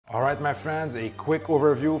Alright my friends, a quick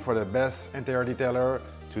overview for the best interior detailer.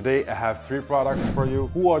 Today I have 3 products for you.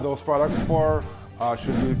 Who are those products for?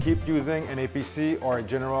 Should you keep using an APC or a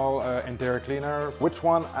general interior cleaner? Which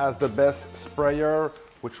one has the best sprayer?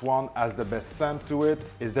 Which one has the best scent to it?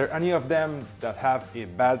 Is there any of them that have a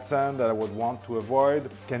bad scent that I would want to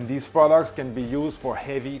avoid? These products can be used for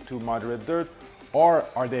heavy to moderate dirt, or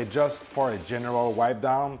are they just for a general wipe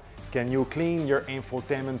down? Can you clean your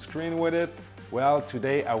infotainment screen with it? Well,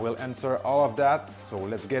 today I will answer all of that, so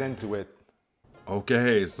let's get into it.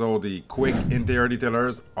 Okay, so the quick interior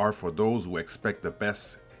detailers are for those who expect the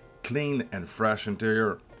best clean and fresh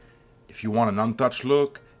interior. If you want an untouched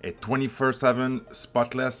look, a 24/7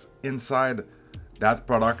 spotless inside, that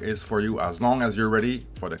product is for you as long as you're ready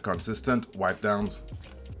for the consistent wipe downs.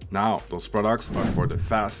 Now, those products are for the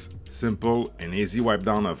fast, simple and easy wipe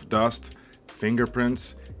down of dust,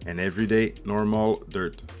 fingerprints and everyday normal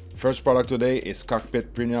dirt. First product today is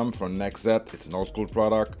Cockpit Premium from Nextzett. It's an old school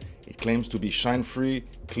product. It claims to be shine free,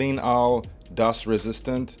 clean all, dust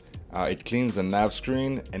resistant. It cleans the nav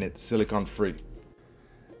screen and it's silicone free.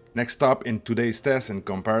 Next up in today's test and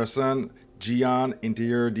comparison, Gyeon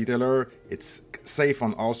Interior Detailer. It's safe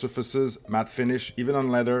on all surfaces, matte finish, even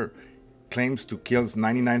on leather. Claims to kill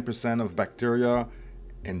 99% of bacteria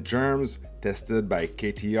and germs, tested by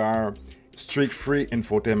KTR. Streak-free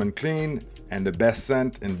infotainment clean, and the best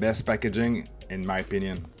scent and best packaging in my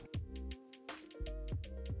opinion.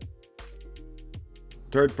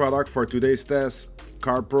 Third product for today's test,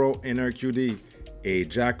 CARPRO Inner QD. A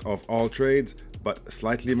jack of all trades, but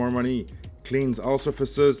slightly more money. Cleans all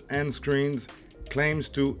surfaces and screens. Claims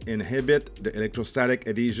to inhibit the electrostatic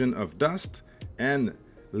adhesion of dust and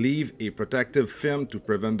leave a protective film to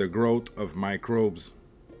prevent the growth of microbes.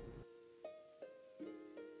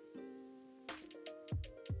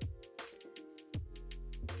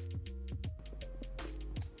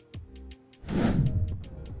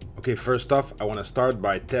 Okay, first off, I want to start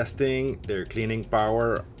by testing their cleaning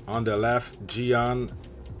power. On the left, Gyeon,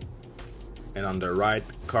 and on the right,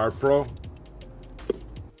 CARPRO.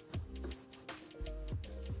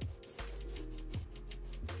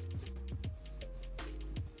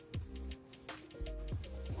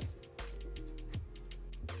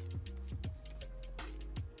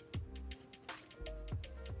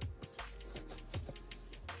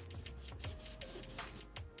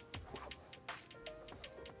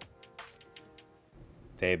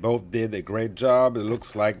 They both did a great job. It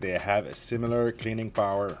looks like they have a similar cleaning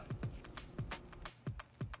power.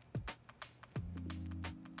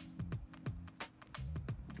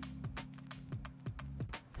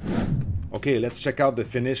 Okay, let's check out the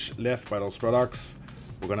finish left by those products.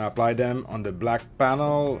 We're gonna apply them on the black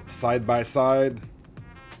panel side by side.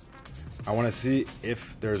 I wanna see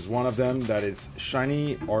if there's one of them that is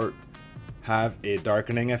shiny or have a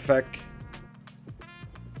darkening effect.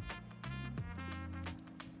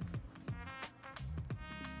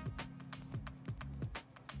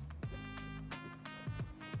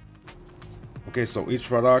 Okay, so each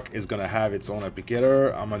product is gonna have its own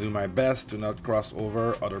applicator. I'm gonna do my best to not cross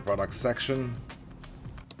over other product section.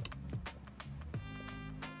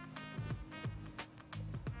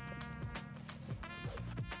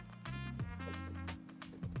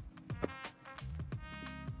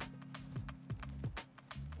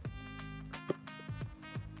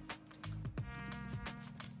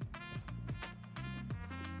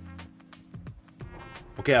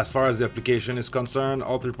 Okay, as far as the application is concerned,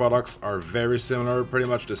 all 3 products are very similar, pretty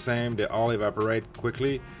much the same. They all evaporate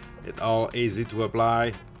quickly. It's all easy to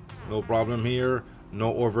apply. No problem here.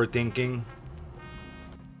 No overthinking.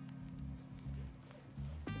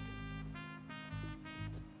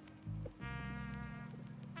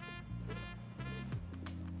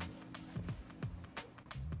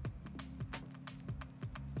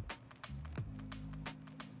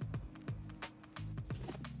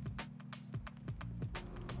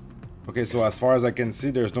 Okay, so as far as I can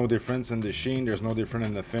see, there's no difference in the sheen, there's no difference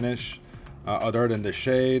in the finish, other than the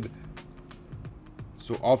shade.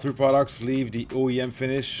 So all 3 products leave the OEM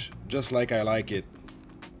finish just like I like it.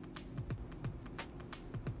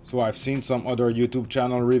 So I've seen some other YouTube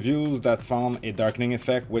channel reviews that found a darkening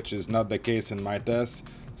effect, which is not the case in my test.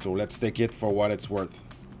 So let's take it for what it's worth.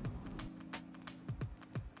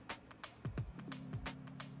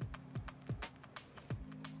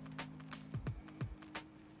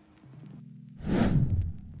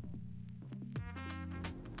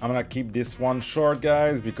 I'm gonna keep this one short,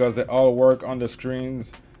 guys, because they all work on the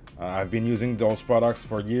screens. I've been using those products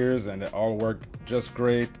for years and they all work just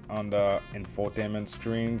great on the infotainment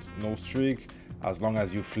screens. No streak, as long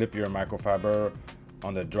as you flip your microfiber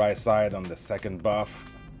on the dry side on the second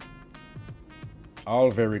buff. All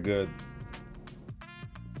very good.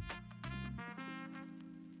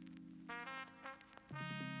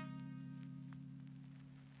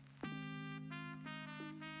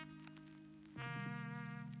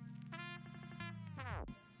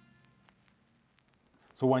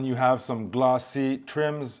 So when you have some glossy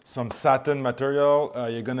trims, some satin material,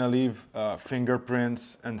 you're gonna leave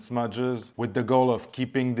fingerprints and smudges with the goal of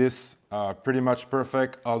keeping this pretty much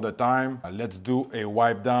perfect all the time. Let's do a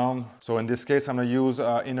wipe down. So in this case, I'm gonna use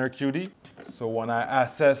Inner Cutie. So when I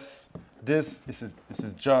assess this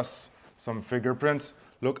is just some fingerprints.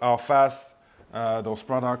 Look how fast those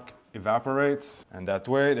products evaporates, and that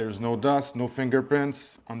way there's no dust, no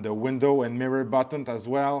fingerprints on the window and mirror button as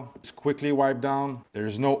well. It's quickly wiped down.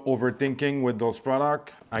 There's no overthinking with those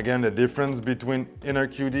products. Again, the difference between Inner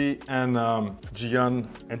Cutie and Gyeon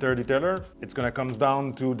Interior Detailer, it's gonna come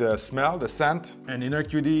down to the smell, the scent. And Inner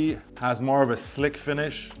Cutie has more of a slick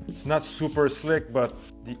finish. It's not super slick, but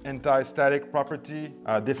the anti-static property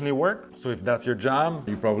definitely work. So if that's your jam,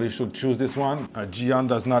 you probably should choose this one. Gyeon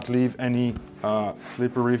does not leave any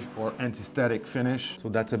slippery or anti-static finish. So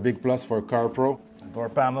that's a big plus for CARPRO. The door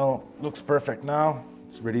panel looks perfect now.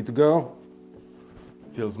 It's ready to go.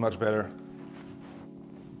 Feels much better.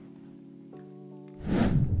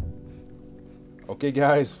 Okay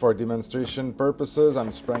guys, for demonstration purposes,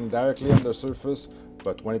 I'm spraying directly on the surface,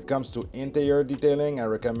 but when it comes to interior detailing, I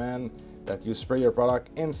recommend that you spray your product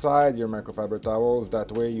inside your microfiber towels.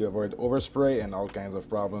 That way you avoid overspray and all kinds of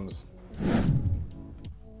problems.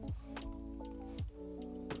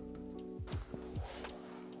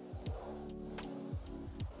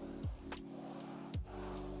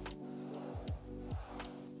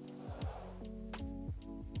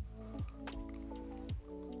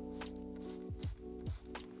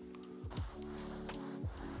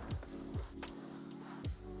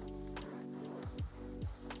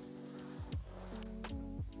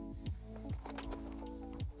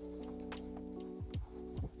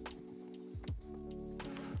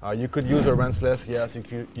 You could use a rinseless, yes,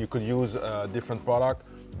 you could use a different product,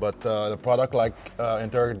 but the product like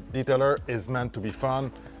Interior Detailer is meant to be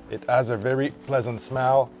fun. It has a very pleasant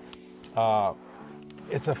smell.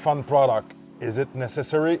 It's a fun product. Is it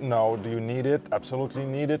necessary? No. Do you need it? Absolutely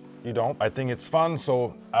need it? You don't. I think it's fun,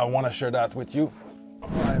 so I want to share that with you. All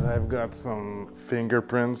right, I've got some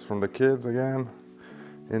fingerprints from the kids again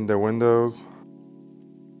in the windows.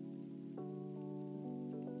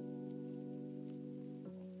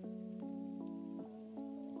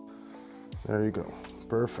 There you go,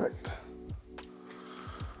 perfect.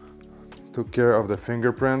 Took care of the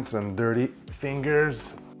fingerprints and dirty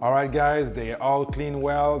fingers. All right guys, they all clean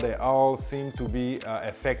well. They all seem to be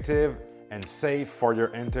effective and safe for your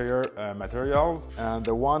interior materials. And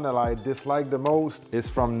the one that I dislike the most is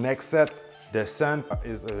from Nextzett. The scent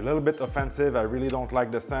is a little bit offensive. I really don't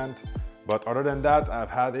like the scent. But other than that,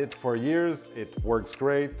 I've had it for years. It works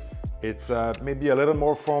great. It's maybe a little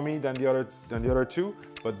more foamy than the other two,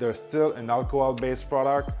 but they're still an alcohol-based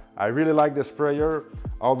product. I really like the sprayer,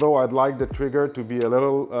 although I'd like the trigger to be a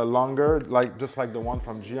little longer, just like the one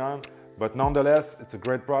from Gyeon. But nonetheless, it's a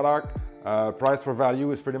great product. Price for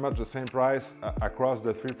value is pretty much the same price across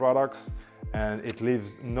the three products, and it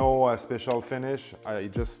leaves no special finish. I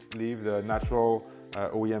just leave the natural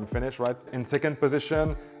OEM finish, right? In second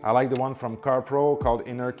position, I like the one from CARPRO called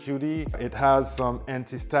Inner Cutie. It has some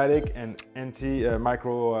anti-static and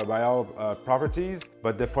anti-microbial properties,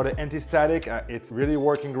 but for the anti-static, it's really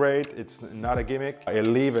working great. It's not a gimmick. It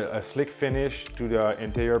leaves a slick finish to the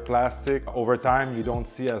interior plastic. Over time, you don't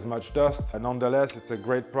see as much dust. Nonetheless, it's a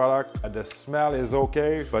great product. The smell is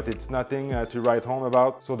okay, but it's nothing to write home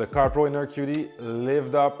about. So the CARPRO Inner Cutie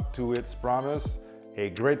lived up to its promise. A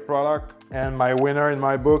great product, and my winner in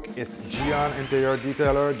my book is Gyeon Interior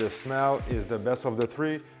Detailer. The smell is the best of the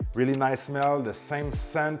three. Really nice smell, the same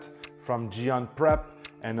scent from Gyeon Prep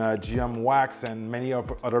and Gyeon Wax and many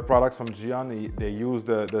other products from Gyeon. They use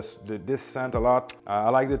this scent a lot. I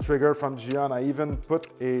like the trigger from Gyeon. I even put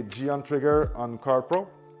a Gyeon trigger on CARPRO.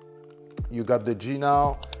 You got the G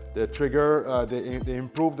now, the trigger, they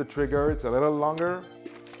improved the trigger. It's a little longer.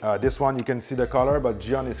 This one you can see the color, but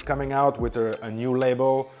Gyeon is coming out with a new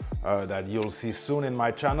label that you'll see soon in my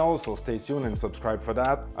channel, so stay tuned and subscribe for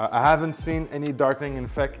that. I haven't seen any darkening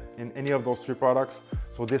effect in any of those three products,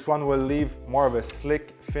 so this one will leave more of a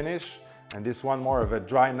slick finish and this one more of a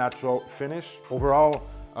dry natural finish. Overall,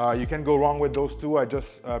 you can go wrong with those two. I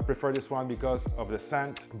just prefer this one because of the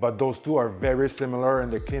scent, but those two are very similar in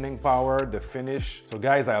the cleaning power, the finish. So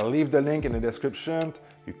guys, I'll leave the link in the description.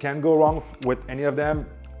 You can't go wrong with any of them.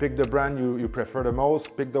 Pick the brand you prefer the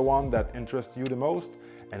most, pick the one that interests you the most.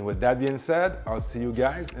 And with that being said, I'll see you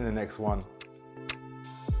guys in the next one.